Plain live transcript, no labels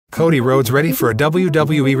Cody Rhodes ready for a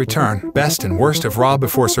WWE return, best and worst of Raw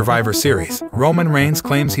before Survivor Series. Roman Reigns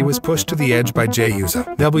claims he was pushed to the edge by Jey Uso.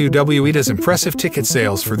 WWE does impressive ticket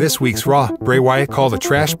sales for this week's Raw. Bray Wyatt called a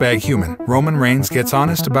trash bag human. Roman Reigns gets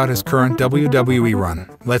honest about his current WWE run.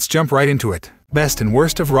 Let's jump right into it. Best and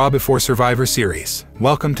worst of Raw before Survivor Series.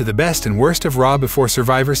 Welcome to the best and worst of Raw before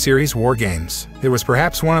Survivor Series War Games. It was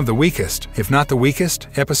perhaps one of the weakest, if not the weakest,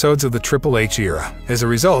 episodes of the Triple H era. As a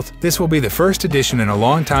result, this will be the first edition in a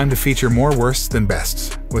long time to feature more worsts than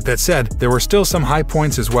bests. With that said, there were still some high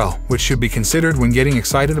points as well, which should be considered when getting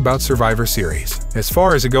excited about Survivor Series. As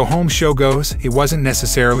far as a go-home show goes, it wasn't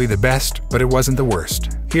necessarily the best, but it wasn't the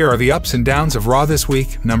worst. Here are the ups and downs of Raw this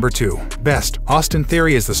week. Number 2. Best. Austin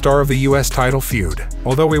Theory is the star of the US title feud.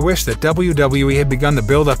 Although we wish that WWE had begun the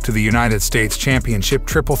build-up to the United States Championship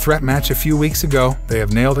triple threat match a few weeks ago, they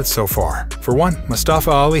have nailed it so far. For one, Mustafa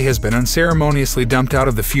Ali has been unceremoniously dumped out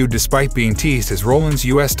of the feud despite being teased as Rollins'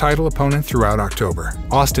 US title opponent throughout October.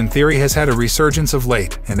 Austin Theory has had a resurgence of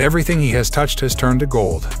late, and everything he has touched has turned to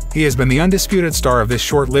gold. He has been the undisputed star of this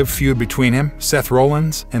short-lived feud between him, Seth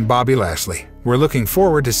Rollins, and Bobby Lashley. We're looking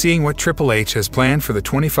forward to seeing what Triple H has planned for the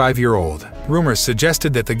 25-year-old. Rumors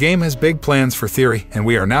suggested that the game has big plans for Theory, and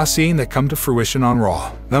we are now seeing that come to fruition on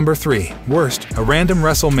Raw. Number 3. Worst. A random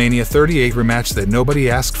WrestleMania 38 rematch that nobody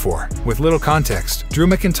asked for. With little context, Drew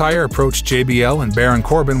McIntyre approached JBL and Baron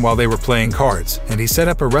Corbin while they were playing cards, and he set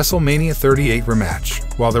up a WrestleMania 38 rematch.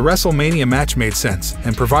 While the WrestleMania match made sense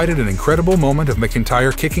and provided an incredible moment of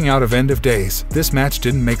McIntyre kicking out of End of Days, this match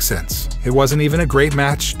didn't make sense. It wasn't even a great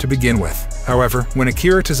match to begin with. However, when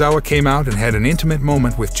Akira Tozawa came out and had an intimate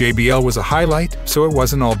moment with JBL was a highlight, so it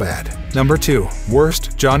wasn't all bad. Number 2.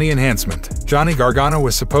 Worst. Johnny Enhancement. Johnny Gargano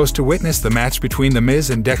was supposed to witness the match between The Miz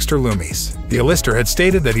and Dexter Lumis. The A-lister had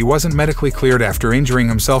stated that he wasn't medically cleared after injuring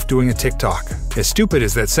himself doing a TikTok. As stupid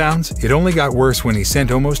as that sounds, it only got worse when he sent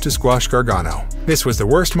Omos to squash Gargano. This was the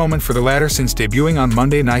worst moment for the latter since debuting on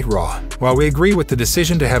Monday Night Raw. While we agree with the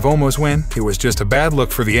decision to have Omos win, it was just a bad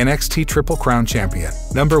look for the NXT Triple Crown champion.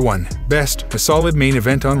 Number 1. Best. A solid main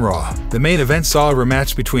event on Raw. The main event saw a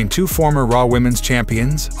rematch between two former Raw Women's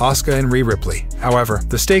Champions, Asuka and Rhea Ripley. However,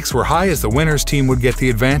 the stakes were high as the winner's team would get the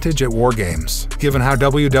advantage at War Games. Given how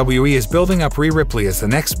WWE is building up Rhea Ripley as the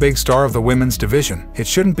next big star of the women's division, it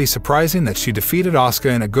shouldn't be surprising that she defeated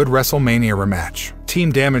Asuka in a good WrestleMania rematch. Team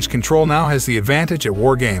Damage Control now has the advantage at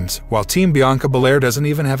War Games, while Team Bianca Belair doesn't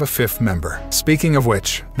even have a fifth member. Speaking of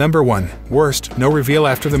which, Number 1. Worst. No reveal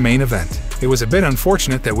after the main event. It was a bit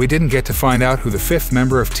unfortunate that we didn't get to find out who the fifth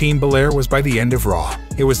member of Team Belair was by the end of Raw.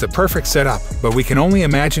 It was the perfect setup, but we can only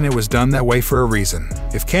imagine it was done that way for a reason.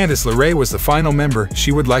 If Candice LeRae was the final member,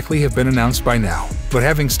 she would likely have been announced by now. But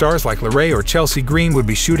having stars like LeRae or Chelsea Green would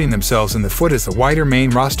be shooting themselves in the foot as the wider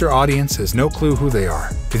main roster audience has no clue who they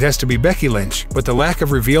are. It has to be Becky Lynch, but the lack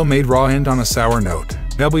of reveal made Raw end on a sour note.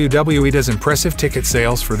 WWE does impressive ticket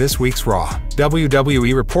sales for this week's Raw.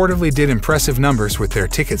 WWE reportedly did impressive numbers with their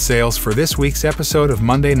ticket sales for this week's episode of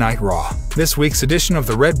Monday Night Raw. This week's edition of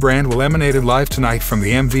the Red Brand will emanate live tonight from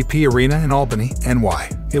the MVP Arena in Albany,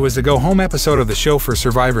 NY. It was the go-home episode of the show for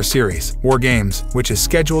Survivor Series, War Games, which is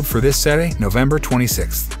scheduled for this Saturday, November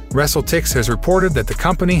 26th. WrestleTix has reported that the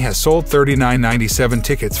company has sold 39.97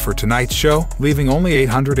 tickets for tonight's show, leaving only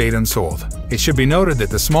 808 unsold. It should be noted that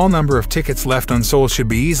the small number of tickets left unsold should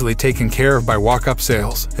be easily taken care of by walk-up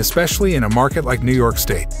sales, especially in a market like New York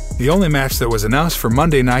State. The only match that was announced for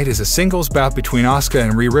Monday night is a singles bout between Asuka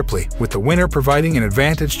and Rhea Ripley, with the winner providing an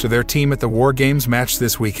advantage to their team at the War Games match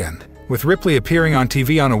this weekend. With Ripley appearing on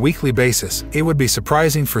TV on a weekly basis, it would be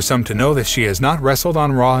surprising for some to know that she has not wrestled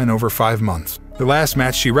on Raw in over 5 months. The last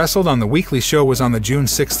match she wrestled on the weekly show was on the June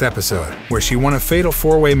 6th episode, where she won a fatal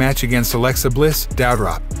 4-way match against Alexa Bliss,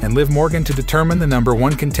 Doudrop, and Liv Morgan to determine the number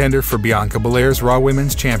 1 contender for Bianca Belair's Raw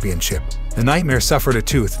Women's Championship. The Nightmare suffered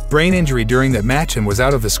a brain injury during that match and was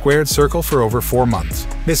out of the squared circle for over 4 months.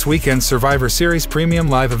 This weekend's Survivor Series Premium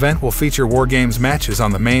Live event will feature War Games matches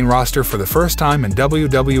on the main roster for the first time in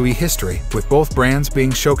WWE history, with both brands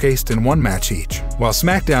being showcased in one match each. While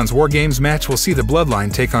SmackDown's War Games match will see the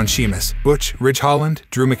Bloodline take on Sheamus, Butch, Ridge Holland,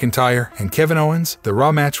 Drew McIntyre, and Kevin Owens, the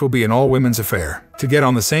Raw match will be an all-women's affair. To get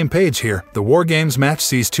on the same page here, the War Games match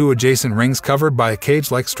sees 2 adjacent rings covered by a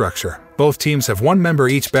cage-like structure. Both teams have 1 member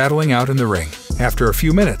each battling out in the ring. After a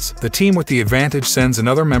few minutes, the team with the advantage sends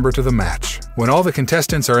another member to the match. When all the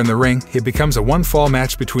contestants are in the ring, it becomes a one-fall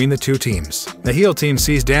match between the two teams. The heel team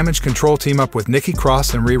sees Damage Control team up with Nikki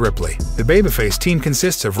Cross and Rhea Ripley. The babyface team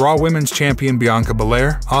consists of Raw Women's Champion Bianca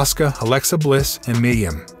Belair, Asuka, Alexa Bliss, and Mia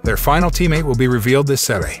Yim. Their final teammate will be revealed this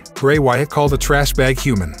Saturday. Bray Wyatt called a trash bag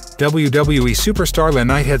human. WWE superstar LA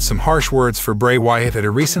Knight had some harsh words for Bray Wyatt at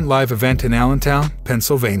a recent live event in Allentown,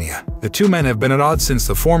 Pennsylvania. The two men have been at odds since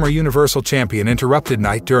the former Universal Champion interrupted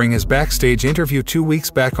Knight during his backstage interview 2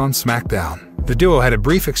 weeks back on SmackDown. The duo had a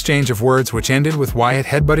brief exchange of words which ended with Wyatt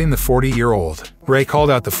headbutting the 40-year-old. Bray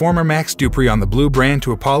called out the former Max Dupree on the Blue brand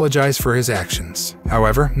to apologize for his actions.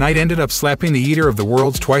 However, Knight ended up slapping the Eater of the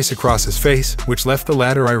Worlds twice across his face, which left the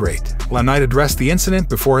latter irate. Knight addressed the incident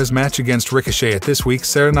before his match against Ricochet at this week's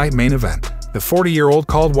Saturday Night main event. The 40-year-old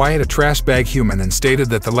called Wyatt a trash bag human and stated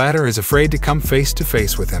that the latter is afraid to come face to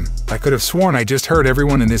face with him. "I could have sworn I just heard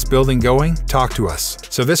everyone in this building going, 'Talk to us.'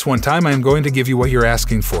 So this one time I am going to give you what you're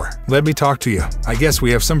asking for. Let me talk to you. I guess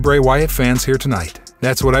we have some Bray Wyatt fans here tonight.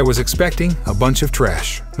 That's what I was expecting, a bunch of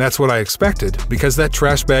trash. That's what I expected, because that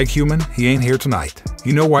trash bag human, he ain't here tonight.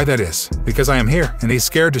 You know why that is? Because I am here, and he's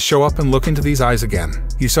scared to show up and look into these eyes again.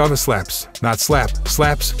 You saw the slaps. Not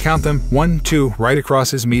slaps, count them, 1, 2, right across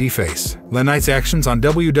his meaty face." Knight's actions on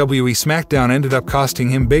WWE SmackDown ended up costing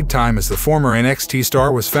him big time as the former NXT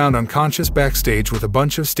star was found unconscious backstage with a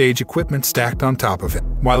bunch of stage equipment stacked on top of it.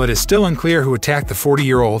 While it is still unclear who attacked the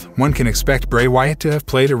 40-year-old, one can expect Bray Wyatt to have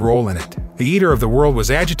played a role in it. The Eater of the World was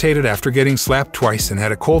agitated after getting slapped twice and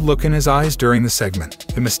had a cold look in his eyes during the segment.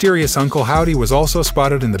 The mysterious Uncle Howdy was also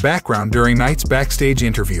spotted in the background during Knight's backstage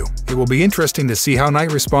interview. It will be interesting to see how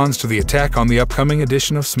Knight responds to the attack on the upcoming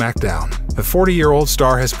edition of SmackDown. The 40-year-old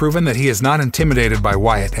star has proven that he is not intimidated by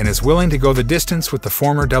Wyatt and is willing to go the distance with the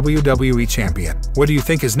former WWE champion. What do you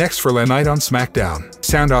think is next for LA Knight on SmackDown?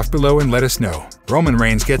 Sound off below and let us know. Roman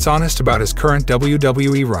Reigns gets honest about his current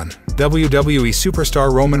WWE run. WWE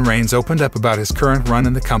superstar Roman Reigns opened up about his current run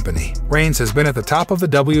in the company. Reigns has been at the top of the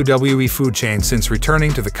WWE food chain since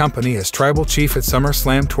returning to the company as Tribal Chief at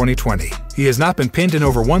SummerSlam 2020. He has not been pinned in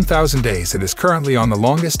over 1,000 days and is currently on the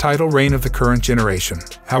longest title reign of the current generation.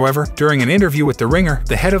 However, during an interview with The Ringer,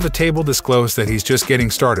 the head of the table disclosed that he's just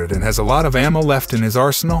getting started and has a lot of ammo left in his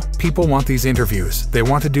arsenal. People want these interviews. They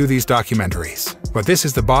want to do these documentaries. But this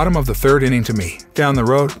is the bottom of the third inning to me. Down the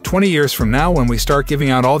road, 20 years from now, when we start giving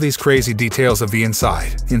out all these crazy details of the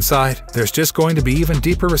inside, there's just going to be even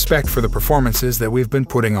deeper respect for the performances that we've been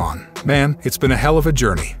putting on. Man, it's been a hell of a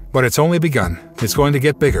journey. But it's only begun. It's going to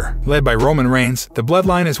get bigger. Led by Roman Reigns, the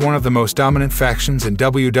Bloodline is one of the most dominant factions in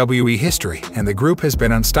WWE history, and the group has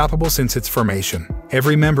been unstoppable since its formation.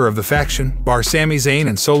 Every member of the faction, bar Sami Zayn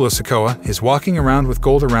and Solo Sikoa, is walking around with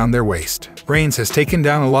gold around their waist. Reigns has taken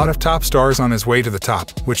down a lot of top stars on his way to the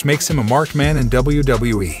top, which makes him a marked man in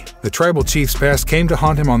WWE. The Tribal Chief's past came to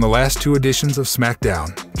haunt him on the last 2 editions of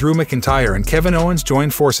SmackDown. Drew McIntyre and Kevin Owens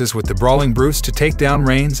joined forces with the Brawling Brutes to take down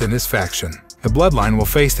Reigns and his faction. The Bloodline will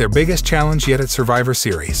face their biggest challenge yet at Survivor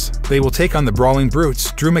Series. They will take on the Brawling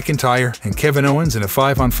Brutes, Drew McIntyre, and Kevin Owens in a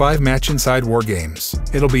 5-on-5 match inside War Games.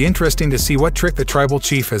 It'll be interesting to see what trick the Tribal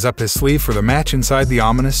Chief has up his sleeve for the match inside the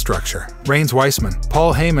ominous structure. Reigns' Weissman,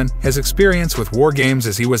 Paul Heyman, has experience with War Games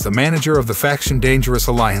as he was the manager of the faction Dangerous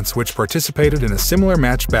Alliance, which participated in a similar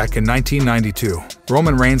match back in 1992.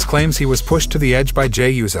 Roman Reigns claims he was pushed to the edge by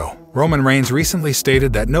Jey Uso. Roman Reigns recently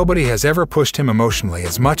stated that nobody has ever pushed him emotionally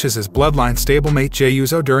as much as his Bloodline stablemate Jey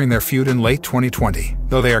Uso during their feud in late 2020.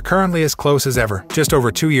 Though they are currently as close as ever, just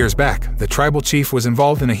over 2 years back, the Tribal Chief was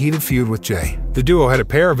involved in a heated feud with Jey. The duo had a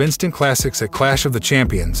pair of instant classics at Clash of the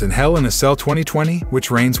Champions and Hell in a Cell 2020, which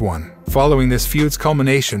Reigns won. Following this feud's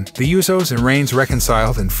culmination, the Usos and Reigns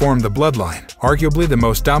reconciled and formed the Bloodline, arguably the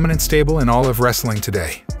most dominant stable in all of wrestling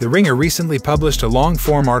today. The Ringer recently published a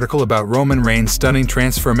long-form article about Roman Reigns' stunning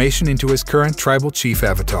transformation into his current Tribal Chief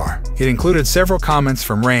avatar. It included several comments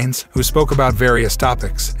from Reigns, who spoke about various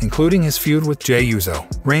topics, including his feud with Jey Uso.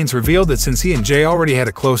 Reigns revealed that since he and Jey already had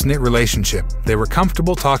a close-knit relationship, they were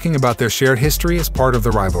comfortable talking about their shared history as part of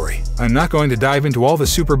the rivalry. "I'm not going to dive into all the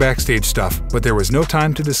super backstage stuff, but there was no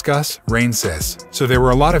time to discuss," Reigns says. So there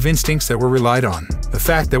were a lot of instincts that were relied on. The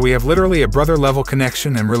fact that we have literally a brother-level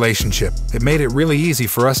connection and relationship, it made it really easy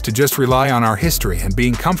for us to just rely on our history and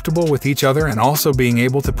being comfortable with each other and also being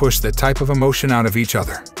able to push that type of emotion out of each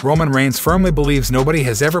other. Roman Reigns firmly believes nobody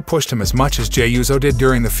has ever pushed him as much as Jey Uso did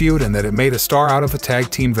during the feud and that it made a star out of a tag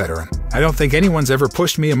team veteran. "I don't think anyone's ever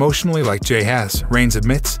pushed me emotionally like Jey has," Reigns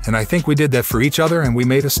admits, "and I think we did that for each other and we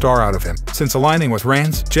made a star out of him." Since aligning with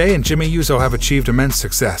Reigns, Jey and Jimmy Uso have achieved immense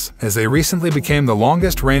success, as they recently became the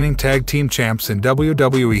longest reigning tag team champs in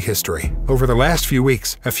WWE history. Over the last few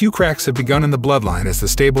weeks, a few cracks have begun in the Bloodline as the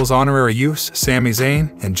stable's honorary use, Sami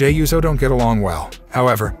Zayn, and Jey Uso don't get along well.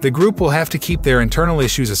 However, the group will have to keep their internal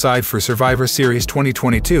issues aside for Survivor Series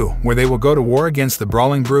 2022, where they will go to war against the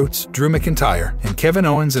Brawling Brutes, Drew McIntyre, and Kevin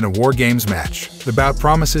Owens in a War Games match. The bout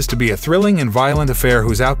promises to be a thrilling and violent affair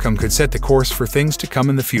whose outcome could set the course for things to come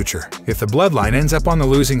in the future. If the bloodline ends up on the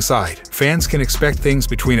losing side, fans can expect things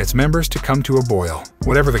between its members to come to a boil.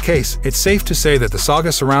 Whatever the case, it's safe to say that the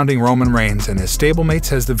saga surrounding Roman Reigns and his stablemates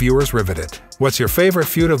has the viewers riveted. What's your favorite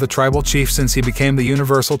feud of the Tribal Chief since he became the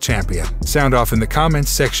Universal Champion? Sound off in the comments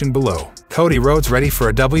section below. Cody Rhodes ready for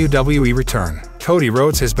a WWE return. Cody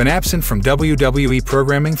Rhodes has been absent from WWE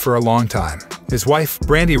programming for a long time. His wife,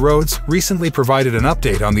 Brandi Rhodes, recently provided an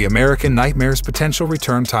update on the American Nightmare's potential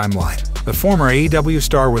return timeline. The former AEW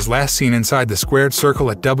star was last seen inside the squared circle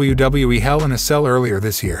at WWE Hell in a Cell earlier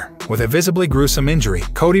this year. With a visibly gruesome injury,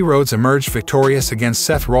 Cody Rhodes emerged victorious against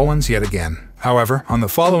Seth Rollins yet again. However, on the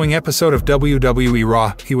following episode of WWE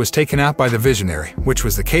Raw, he was taken out by the Visionary, which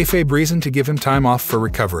was the kayfabe reason to give him time off for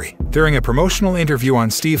recovery. During a promotional interview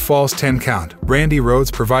on Steve Fall's 10 Count, Brandi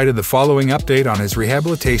Rhodes provided the following update on his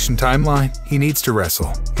rehabilitation timeline. He needs to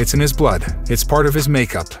wrestle. It's in his blood. It's part of his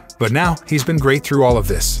makeup. But now, he's been great through all of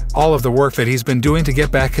this. All of the work that he's been doing to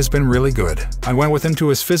get back has been really good. I went with him to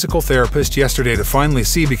his physical therapist yesterday to finally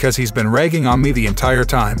see because he's been ragging on me the entire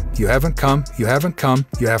time. You haven't come, you haven't come,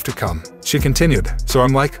 you have to come. She continued. So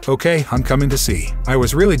I'm like, okay, I'm coming to see. I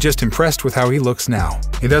was really just impressed with how he looks now.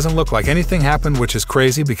 He doesn't look like anything happened, which is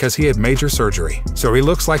crazy because he had major surgery. So he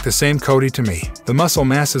looks like the same Cody to me. The muscle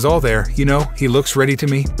mass is all there, you know, he looks ready to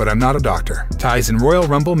me, but I'm not a doctor. Ties in Royal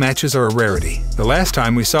Rumble matches are a rarity. The last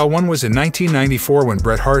time we saw one was in 1994 when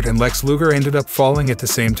Bret Hart and Lex Luger ended up falling at the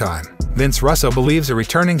same time. Vince Russo believes a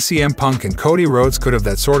returning CM Punk and Cody Rhodes could have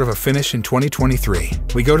that sort of a finish in 2023.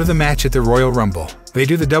 We go to the match at the Royal Rumble. They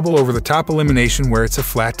do the double over-the-top elimination where it's a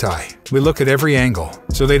flat tie. We look at every angle.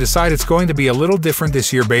 So they decide it's going to be a little different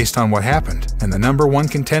this year based on what happened, and the #1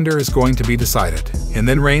 contender is going to be decided. And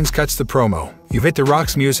then Reigns cuts the promo. You've hit The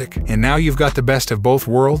Rock's music, and now you've got the best of both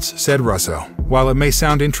worlds, said Russo. While it may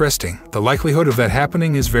sound interesting, the likelihood of that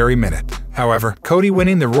happening is very minute. However, Cody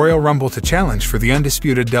winning the Royal Rumble to challenge for the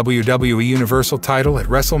undisputed WWE Universal title at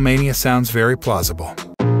WrestleMania sounds very plausible.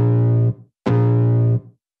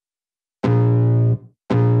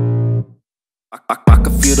 I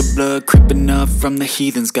can feel the blood creeping up from the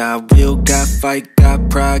heathens. Got will, got fight, got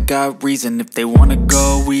pride, got reason. If they wanna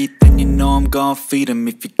go eat, then you know I'm gon' feed them.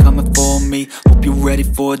 If you're coming for me, hope you're ready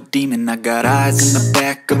for a demon. I got eyes in the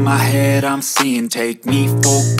back of my head, I'm seeing. Take me for